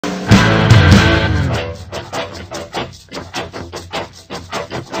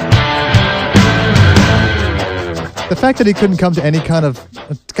fact that he couldn't come to any kind of...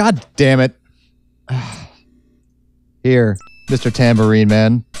 God damn it. Here, Mr. Tambourine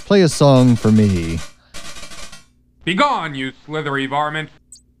Man, play a song for me. Begone, you slithery varmint.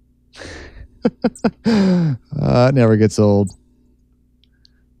 It never gets old.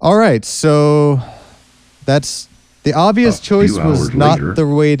 Alright, so... That's... The obvious choice was not the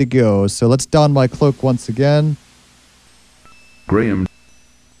way to go, so let's don my cloak once again. Graham.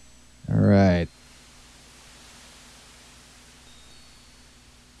 Alright.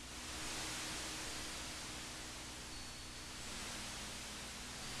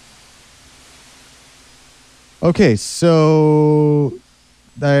 Okay, so...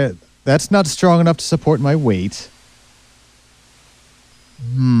 That's not strong enough to support my weight.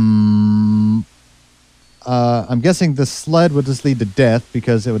 I'm guessing the sled would just lead to death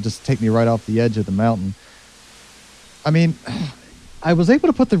because it would just take me right off the edge of the mountain. I mean, I was able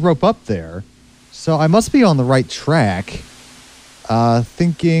to put the rope up there, so I must be on the right track.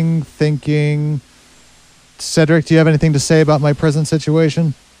 Thinking. Cedric, do you have anything to say about my present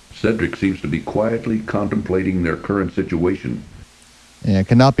situation? Cedric seems to be quietly contemplating their current situation. Yeah,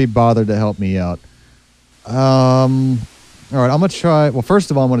 cannot be bothered to help me out. All right, I'm going to try... Well,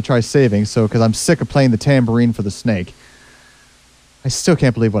 first of all, I'm going to try saving, because I'm sick of playing the tambourine for the snake. I still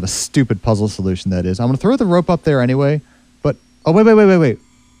can't believe what a stupid puzzle solution that is. I'm going to throw the rope up there anyway, but... Oh, wait.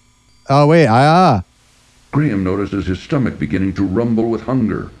 Oh, wait, Graham notices his stomach beginning to rumble with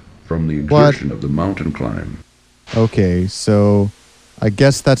hunger from the exertion of the mountain climb. Okay, so I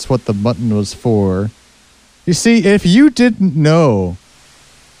guess that's what the button was for. You see, if you didn't know...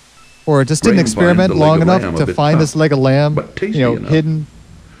 Or just didn't experiment long enough to find this leg of lamb, hidden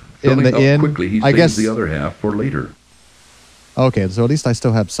in the inn. Quickly, he saves the other half for later. Okay, so at least I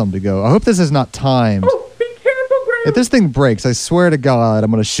still have some to go. I hope this is not timed. Oh, be careful, Graham. If this thing breaks, I swear to God,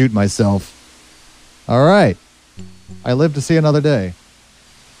 I'm going to shoot myself. All right. I live to see another day.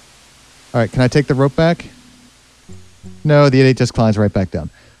 All right, can I take the rope back? No, the idiot just climbs right back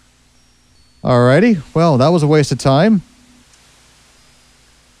down. All righty. Well, that was a waste of time.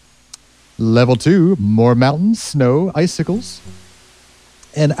 Level 2, more mountains, snow, icicles,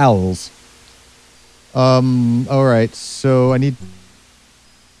 and owls. Alright, so I need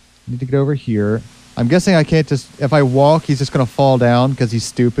to get over here. I'm guessing I can't just... If I walk, he's just going to fall down because he's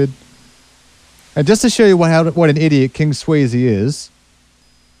stupid. And just to show you what an idiot King Swayze is,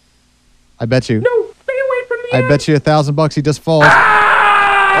 I bet you... No, stay away from the I bet you $1,000 he just falls.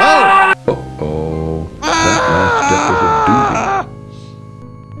 Ah! Oh! Uh-oh. That last step was a doozy.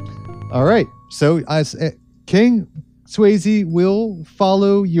 All right, so King Swayze will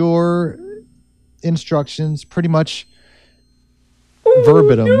follow your instructions pretty much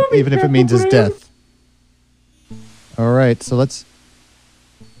verbatim, even if it means his death. All right, so let's...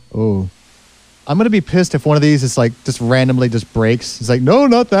 Oh. I'm going to be pissed if one of these is like just randomly just breaks. It's like, no,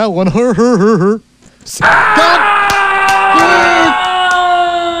 not that one. Stop!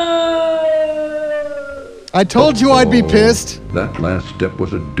 I told you I'd be pissed. That last step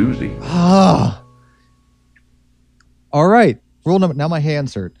was a doozy. All right. Rule number... Now my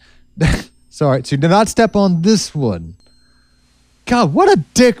hands hurt. Sorry. So do not step on this one. God, what a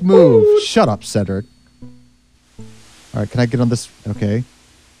dick move. Shut up, Cedric. All right. Can I get on this? Okay.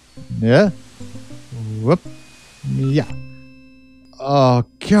 Yeah. Whoop. Yeah. Oh,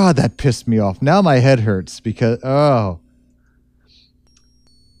 God, that pissed me off. Now my head hurts because... Oh.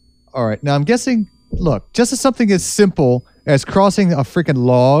 All right. Now I'm guessing... Look, just as something as simple as crossing a freaking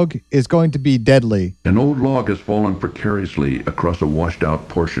log is going to be deadly. An old log has fallen precariously across a washed-out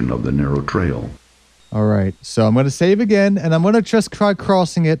portion of the narrow trail. All right, so I'm going to save again, and I'm going to just try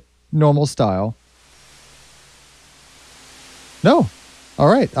crossing it normal style. No. All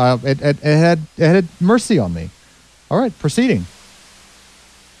right, it had mercy on me. All right, proceeding.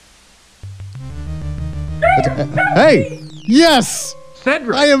 Hey! Yes!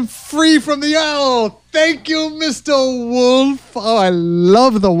 Cedric! I am free from the owl! Thank you, Mr. Wolf! Oh, I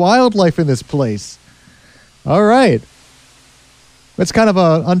love the wildlife in this place. All right. That's kind of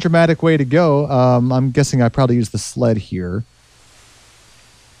an undramatic way to go. I'm guessing I probably use the sled here.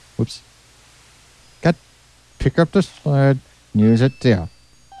 Whoops. Pick up the sled. Use it there.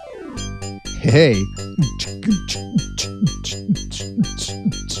 Hey.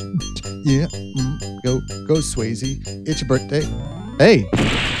 Yeah. Go, Swayze. It's your birthday. Hey.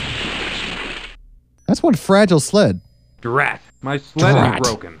 That's one fragile sled. Drat. My sled is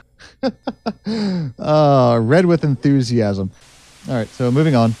broken. Red with enthusiasm. All right, so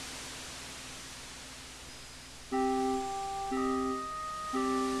moving on.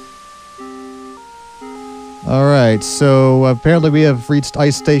 All right, so apparently we have reached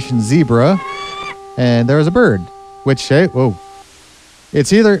Ice Station Zebra, and there is a bird. Which, hey, whoa.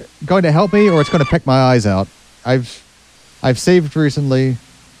 It's either going to help me or it's going to peck my eyes out. I've saved recently.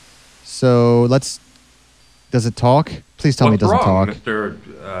 So let's... Does it talk? Please tell me it doesn't wrong, talk. Mr.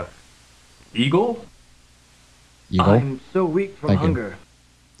 Eagle? Eagle? I'm so weak from Thank you. hunger.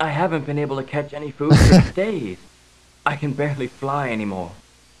 I haven't been able to catch any food for days. I can barely fly anymore.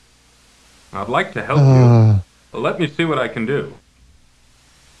 I'd like to help you. Let me see what I can do.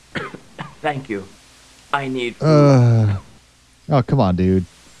 Thank you. I need food. Oh, come on, dude.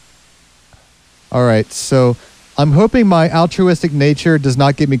 All right, so I'm hoping my altruistic nature does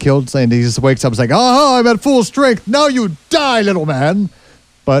not get me killed, and he just wakes up and is like, oh, I'm at full strength. Now you die, little man.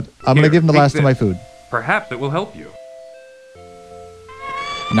 But I'm going to give him the last of my food. Perhaps it will help you.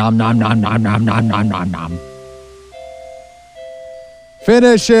 Nom, nom, nom, nom, nom, nom, nom, nom, nom.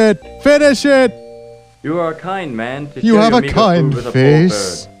 Finish it! Finish it! You are a kind man to You share have your a meager kind food with a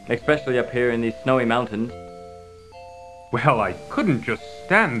face. poor bird, especially up here in these snowy mountains. Well, I couldn't just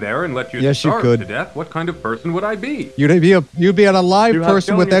stand there and let you Yes, you starve could. to death. What kind of person would I be? You'd be an alive You have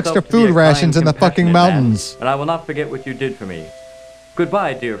person shown with yourself extra to be a food kind, rations in the fucking compassionate man, mountains. and I will not forget what you did for me.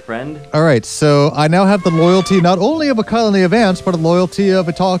 Goodbye, dear friend. All right, so I now have the loyalty not only of a colony of ants, but a loyalty of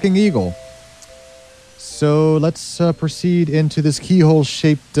a talking eagle. So let's proceed into this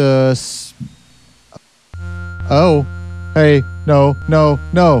keyhole-shaped... Oh. Hey. No. No.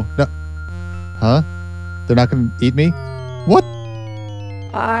 No. No. Huh? They're not going to eat me? What?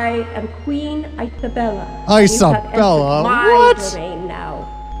 I am Queen Isabella. Isabella? You have entered What? my domain now.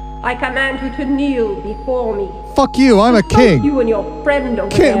 I command you to kneel before me. Fuck you. I'm a Both king. You and your friend over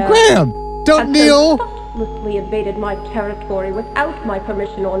King there Graham. Don't have kneel. so thoughtlessly invaded my territory without my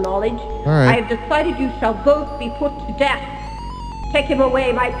permission or knowledge. right. I have decided you shall both be put to death. Take him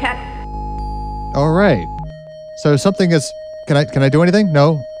away, my pet. All right. So something is... Can I do anything?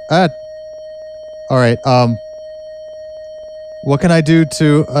 No. All right. What can I do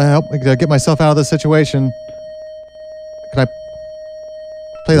to help get myself out of this situation? Can I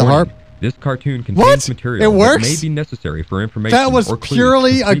play the harp? This cartoon contains What? material It works? that may be necessary for information That was or clues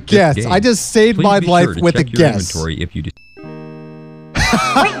purely to a complete this guess. game. I just saved Please my be life sure to with a check your guess. inventory if you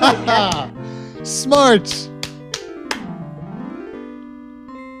Smart.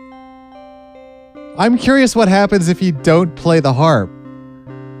 I'm curious what happens if you don't play the harp.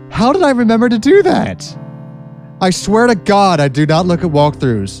 How did I remember to do that? I swear to God, I do not look at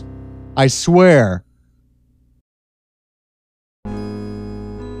walkthroughs. I swear.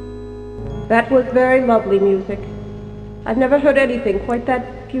 That was very lovely music. I've never heard anything quite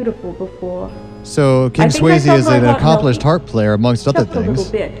that beautiful before. So King I think I Swayze felt is my an heart accomplished melting. harp player, amongst other Just a little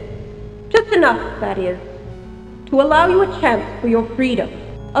things. bit. Just enough, that is. To allow you a chance for your freedom.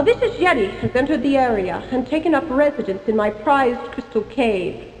 A vicious Yeti has entered the area and taken up residence in my prized crystal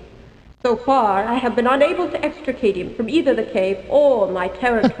cave. So far, I have been unable to extricate him from either the cave or my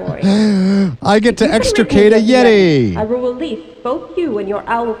territory. I get to You can extricate a rid me of the Yeti. I will release both you and your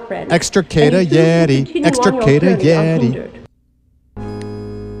owl friend. Extricate a and you two can Yeti. continue on Extricate your a journey Yeti.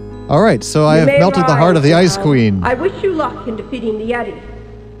 unhindered. All right, so I You have may melted the heart of the rise Ice now. Queen. I wish you luck in defeating the Yeti.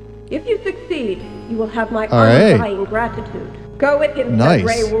 If you succeed, you will have my All right. undying gratitude. Go with him, Nice. Sir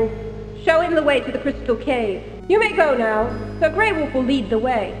Grey Wolf. Show him the way to the Crystal Cave. You may go now. Sir Grey Wolf will lead the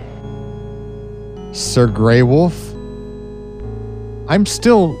way. Sir Grey Wolf? I'm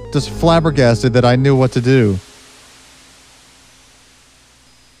still just flabbergasted that I knew what to do.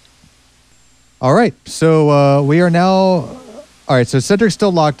 All right, so we are now... All right, so Cedric's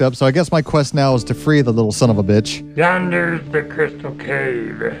still locked up, so I guess my quest now is to free the little son of a bitch. Yonder's the crystal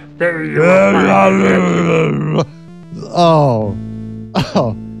cave. There you are. Oh.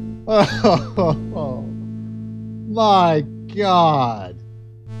 Oh. Oh. My God.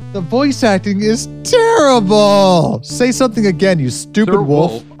 The voice acting is terrible. Say something again, you stupid Sir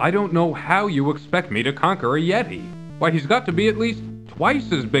wolf. Wolf, I don't know how you expect me to conquer a Yeti. Why, he's got to be at least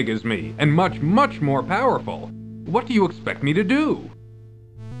twice as big as me, and much, much more powerful. What do you expect me to do?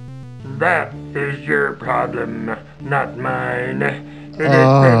 That is your problem, not mine. It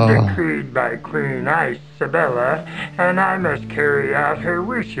has been decreed by Queen Isabella, and I must carry out her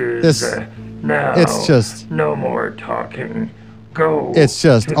wishes. Now, it's just... no more talking. Go. It's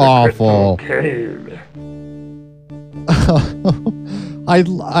just to the awful. Crystal Cave.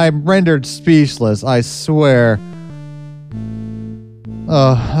 I'm rendered speechless, I swear.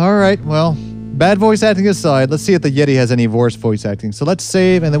 All right, well, bad voice acting aside, let's see if the Yeti has any worse voice acting. So let's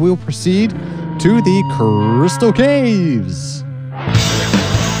save, and then we will proceed to the Crystal Caves.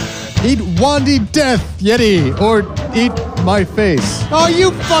 Eat Wandy death, Yeti, or eat my face. Are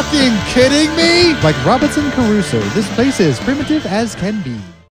you fucking kidding me? Like Robinson Crusoe, this place is primitive as can be.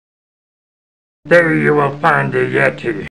 There you will find the Yeti.